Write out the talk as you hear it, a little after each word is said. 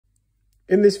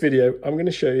In this video, I'm going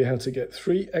to show you how to get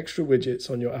 3 extra widgets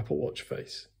on your Apple Watch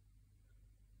face.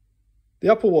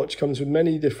 The Apple Watch comes with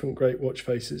many different great watch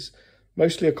faces,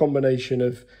 mostly a combination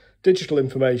of digital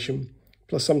information,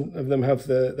 plus some of them have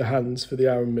the hands for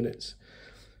the hour and minutes.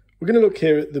 We're going to look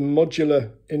here at the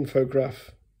modular infograph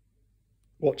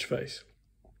watch face.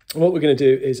 And what we're going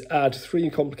to do is add 3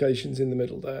 complications in the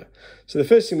middle there. So the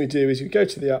first thing we do is we go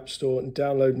to the App Store and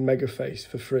download MegaFace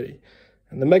for free.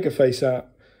 And the MegaFace app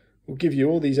will give you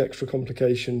all these extra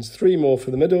complications, 3 more for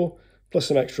the middle, plus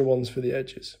some extra ones for the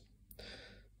edges.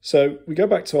 So we go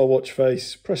back to our watch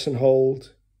face, press and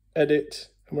hold, edit,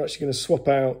 and we're actually going to swap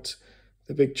out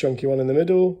the big chunky one in the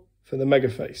middle for the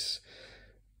MegaFace.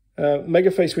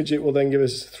 MegaFace widget will then give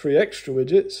us 3 extra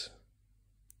widgets.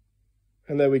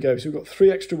 And there we go. So we've got 3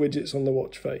 extra widgets on the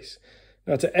watch face.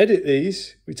 Now to edit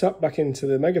these, we tap back into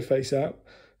the MegaFace app.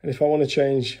 And if I want to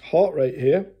change heart rate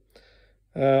here,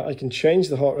 I can change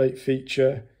the heart rate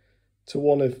feature to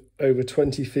one of over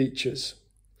 20 features.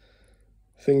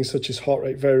 Things such as heart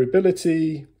rate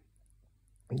variability,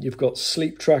 you've got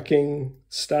sleep tracking,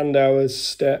 stand hours,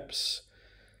 steps,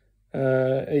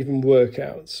 even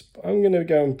workouts. But I'm going to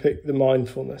go and pick the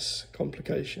mindfulness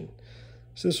complication.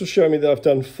 So this will show me that I've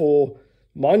done 4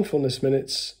 mindfulness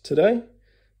minutes today,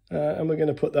 and we're going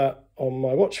to put that on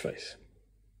my watch face.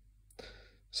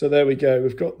 So there we go,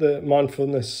 we've got the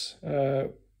mindfulness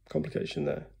complication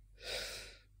there.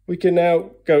 We can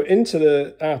now go into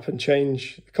the app and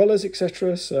change the colors,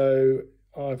 etc. So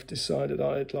I've decided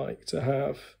I'd like to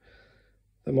have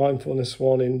the mindfulness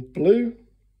one in blue.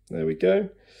 There we go.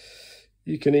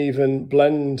 You can even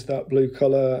blend that blue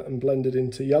color and blend it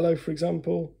into yellow, for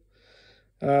example.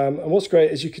 And what's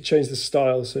great is you could change the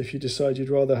style. So if you decide you'd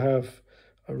rather have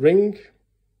a ring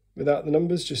without the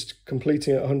numbers, just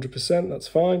completing at 100%, that's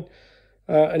fine.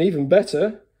 And even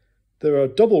better, there are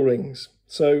double rings.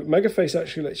 So MegaFace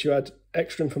actually lets you add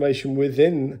extra information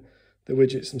within the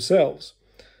widgets themselves.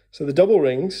 So the double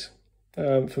rings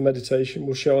for meditation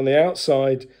will show on the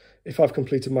outside if I've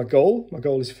completed my goal. My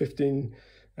goal is 15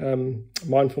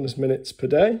 mindfulness minutes per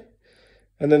day.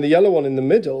 And then the yellow one in the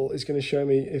middle is going to show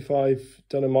me if I've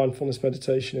done a mindfulness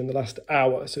meditation in the last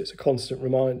hour. So it's a constant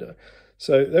reminder.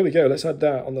 So there we go. Let's add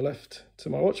that on the left to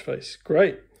my watch face.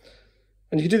 Great.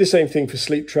 And you can do the same thing for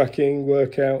sleep tracking,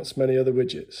 workouts, many other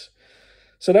widgets.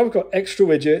 So now we've got extra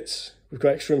widgets. We've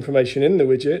got extra information in the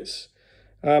widgets.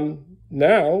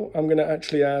 Now I'm going to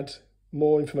actually add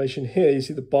more information here. You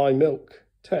see the buy milk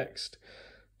text.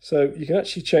 So you can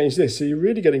actually change this. So you're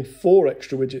really getting 4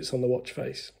 extra widgets on the watch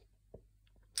face.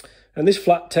 And this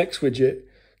flat text widget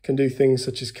can do things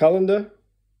such as calendar.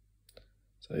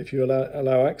 So if you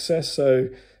allow access, so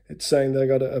it's saying they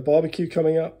got a barbecue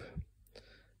coming up.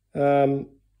 And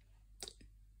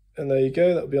there you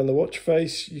go, that'll be on the watch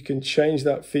face. You can change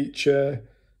that feature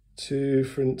to,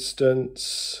 for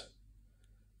instance,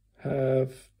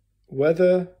 have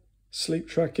weather, sleep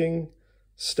tracking,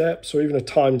 steps, or even a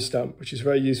timestamp, which is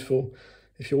very useful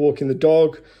if you're walking the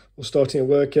dog or starting a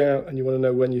workout and you want to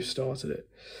know when you started it.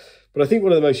 But I think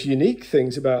one of the most unique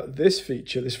things about this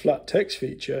feature, this flat text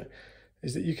feature,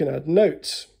 is that you can add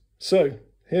notes. So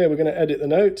here we're going to edit the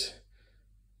note,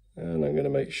 and I'm going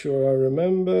to make sure I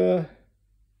remember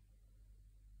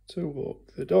to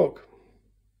walk the dog.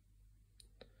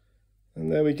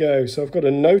 And there we go. So I've got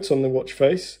a note on the watch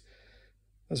face,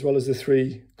 as well as the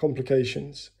 3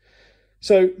 complications.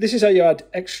 So this is how you add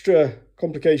extra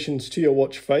complications to your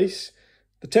watch face.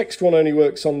 The text one only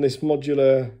works on this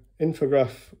modular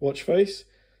infograph watch face,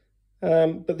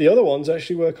 but the other ones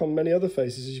actually work on many other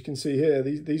faces. As you can see here,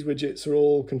 these widgets are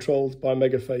all controlled by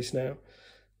MegaFace now.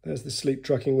 There's the sleep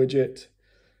tracking widget,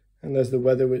 and there's the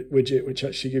weather widget, which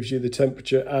actually gives you the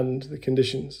temperature and the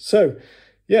conditions. So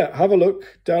yeah, have a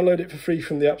look, download it for free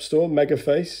from the App Store,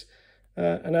 MegaFace,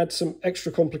 and add some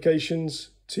extra complications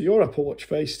to your Apple Watch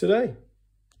face today.